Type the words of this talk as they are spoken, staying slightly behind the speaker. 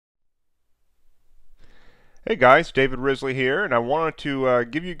Hey guys, David Risley here, and I wanted to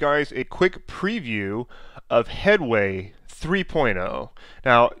give you guys a quick preview of Headway 3.0.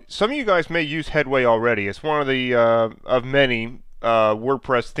 Now, some of you guys may use Headway already. It's one of the of many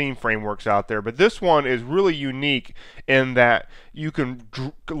WordPress theme frameworks out there, but this one is really unique in that you can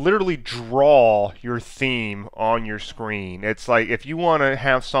literally draw your theme on your screen. It's like if you want to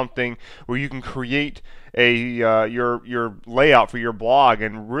have something where you can create your layout for your blog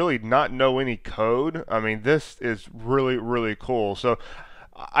and really not know any code. I mean, this is really cool. So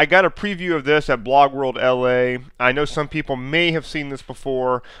I got a preview of this at Blog World LA. I know some people may have seen this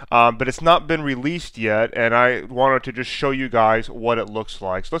before, but it's not been released yet, and I wanted to just show you guys what it looks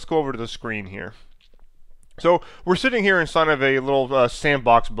like. So let's go over to the screen here. So we're sitting here inside of a little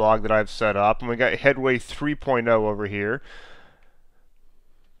sandbox blog that I've set up, and we got Headway 3.0 over here.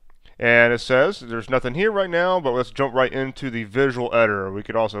 And it says there's nothing here right now, but let's jump right into the visual editor. We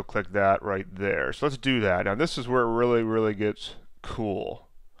could also click that right there. So let's do that. Now this is where it really gets cool.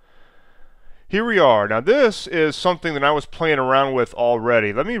 Here we are. Now this is something that I was playing around with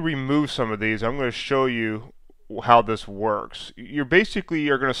already. Let me remove some of these. I'm going to show you how this works. You're basically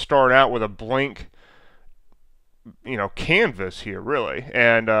going to start out with a blank canvas here, really.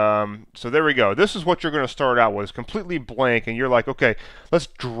 And so there we go. This is what you're going to start out with. It's completely blank, and you're like, okay, let's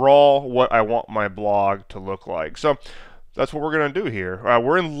draw what I want my blog to look like. So that's what we're going to do here.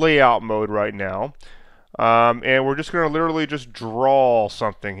 We're in layout mode right now. And we're just going to literally just draw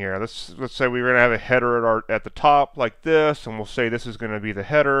something here. Let's say we're going to have a header at the top like this, and we'll say this is going to be the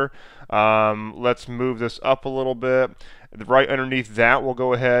header. Let's move this up a little bit. Right underneath that, we'll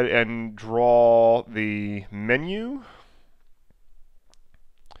go ahead and draw the menu.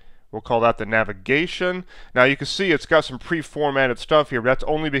 We'll call that the navigation. Now you can see it's got some pre-formatted stuff here, but that's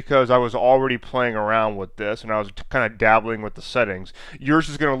only because I was already playing around with this and I was kind of dabbling with the settings. Yours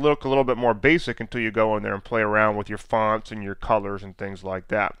is going to look a little bit more basic until you go in there and play around with your fonts and your colors and things like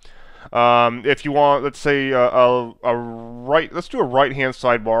that. If you want, let's say let's do a right-hand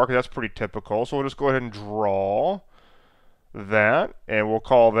sidebar because that's pretty typical. So we'll just go ahead and draw that, and we'll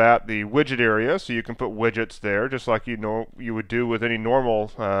call that the widget area, so you can put widgets there just like you would do with any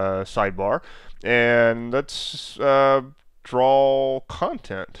normal sidebar. And let's draw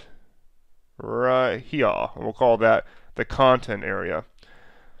content right here, and we'll call that the content area.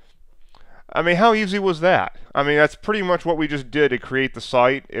 I mean, how easy was that? I mean, that's pretty much what we just did to create the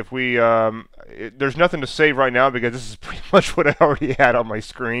site. If we, there's nothing to save right now because this is pretty much what I already had on my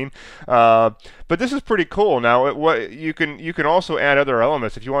screen. But this is pretty cool. Now, what you can also add other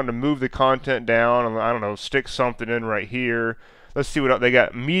elements if you wanted to move the content down. And I don't know, stick something in right here. Let's see what they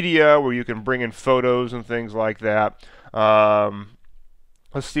got. Media, where you can bring in photos and things like that.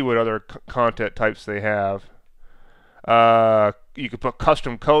 Let's see what other content types they have. You could put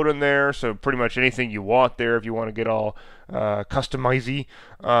custom code in there, so pretty much anything you want there if you want to get all customizey.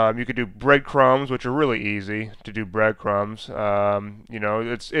 You could do breadcrumbs, which are really easy to do breadcrumbs.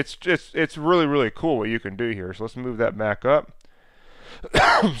 It's really cool what you can do here. So let's move that back up.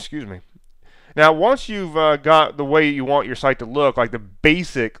 Excuse me. Now, once you've got the way you want your site to look, like the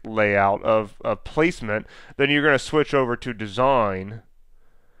basic layout of placement, then you're going to switch over to design.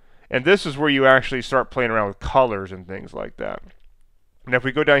 And this is where you actually start playing around with colors and things like that. And if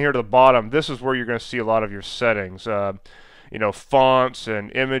we go down here to the bottom, this is where you're going to see a lot of your settings. Fonts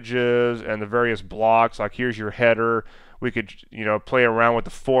and images and the various blocks. Like here's your header. We could, play around with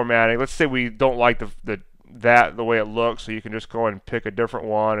the formatting. Let's say we don't like the way it looks, so you can just go and pick a different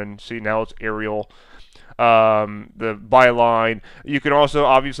one and see now it's Arial. The byline. You can also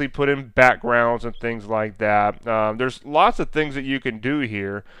obviously put in backgrounds and things like that. There's lots of things that you can do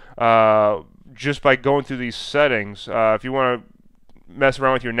here just by going through these settings. If you want to mess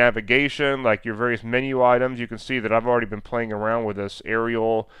around with your navigation, like your various menu items, you can see that I've already been playing around with this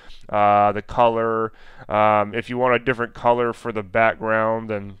Arial, the color. If you want a different color for the background,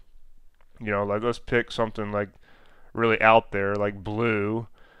 then like let's pick something like really out there, like blue.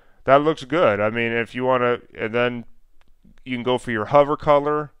 That looks good. I mean, if you want to, and then you can go for your hover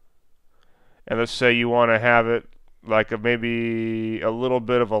color, and let's say you want to have it like maybe a little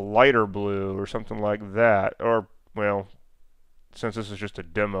bit of a lighter blue or something like that. Or, well, since this is just a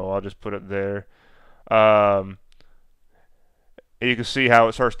demo, I'll just put it there. And you can see how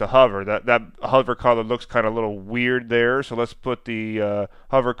it starts to hover. That hover color looks kind of a little weird there, so let's put the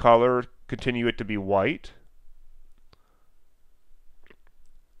hover color, continue it to be white.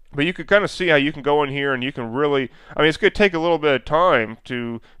 But you can kind of see how you can go in here and you can really, I mean, it's going to take a little bit of time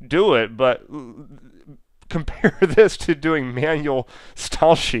to do it, but compare this to doing manual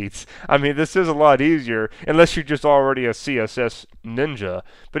style sheets. I mean, this is a lot easier unless you're just already a CSS ninja.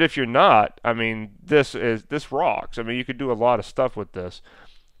 But if you're not, I mean, this rocks. I mean, you could do a lot of stuff with this.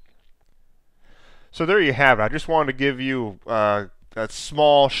 So there you have it. I just wanted to give you a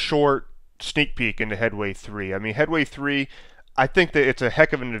small, short sneak peek into Headway 3. I mean, Headway 3, I think that it's a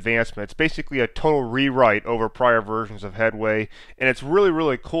heck of an advancement. It's basically a total rewrite over prior versions of Headway, and it's really,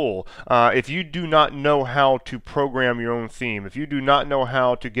 really cool. If you do not know how to program your own theme, if you do not know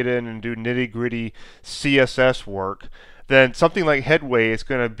how to get in and do nitty-gritty CSS work, then something like Headway is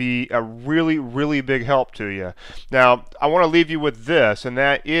going to be a really, really big help to you. Now, I want to leave you with this, and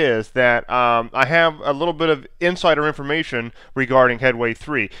that is that I have a little bit of insider information regarding Headway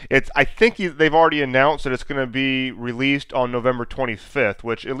 3. I think they've already announced that it's going to be released on November 25th,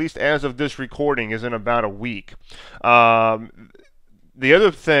 which, at least as of this recording, is in about a week. The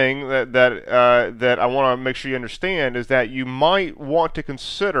other thing that I want to make sure you understand is that you might want to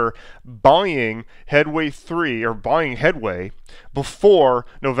consider buying Headway 3 or buying Headway before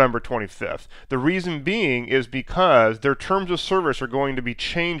November 25th. The reason being is because their terms of service are going to be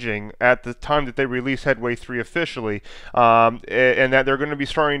changing at the time that they release Headway 3 officially, and that they're going to be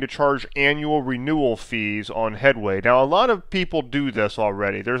starting to charge annual renewal fees on Headway. Now, a lot of people do this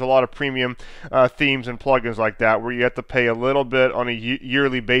already. There's a lot of premium themes and plugins like that where you have to pay a little bit on a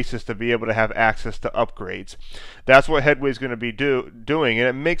yearly basis to be able to have access to upgrades. That's what Headway is going to be doing, and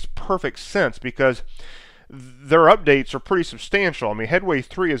it makes perfect sense because their updates are pretty substantial. I mean, Headway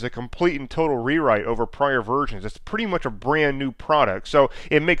 3 is a complete and total rewrite over prior versions. It's pretty much a brand new product. So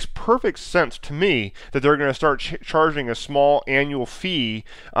it makes perfect sense to me that they're going to start charging a small annual fee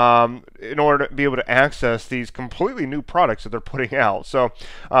in order to be able to access these completely new products that they're putting out. So,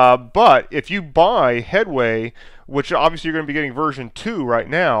 but if you buy Headway, which obviously you're going to be getting version 2 right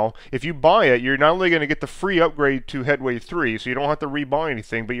now, if you buy it, you're not only going to get the free upgrade to Headway 3, so you don't have to rebuy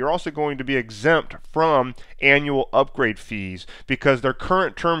anything, but you're also going to be exempt from annual upgrade fees because their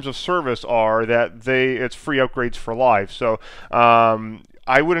current terms of service are that it's free upgrades for life. So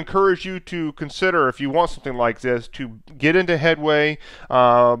I would encourage you to consider, if you want something like this, to get into Headway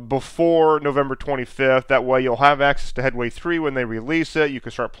before November 25th. That way you'll have access to Headway 3 when they release it. You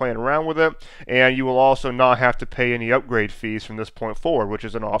can start playing around with it, and you will also not have to pay any upgrade fees from this point forward, which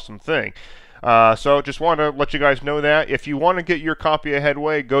is an awesome thing. So just want to let you guys know that. If you want to get your copy of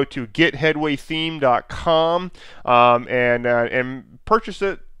Headway, go to getheadwaytheme.com and purchase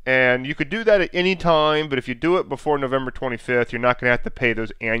it. And you could do that at any time, but if you do it before November 25th, you're not going to have to pay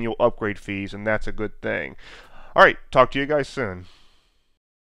those annual upgrade fees, and that's a good thing. All right, talk to you guys soon.